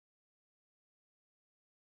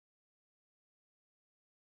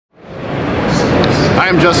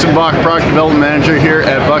I'm Justin Bach, Product Development Manager here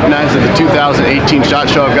at Buck Knives at the 2018 SHOT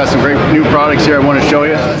Show. I've got some great new products here I want to show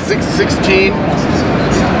you. 616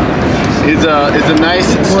 is a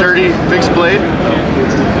nice, sturdy, fixed blade.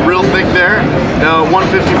 Real thick there.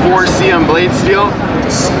 154 CM blade steel.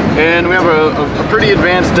 And we have a pretty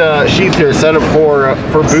advanced sheath here set up for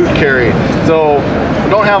boot carry. So we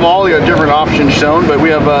don't have all the different options shown, but we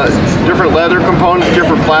have different leather components,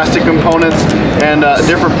 different plastic components, and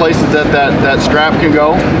different places that strap can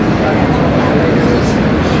go.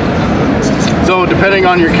 So depending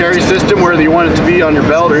on your carry system, whether you want it to be on your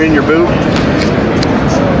belt or in your boot,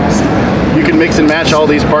 you can mix and match all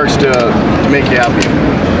these parts to make you happy.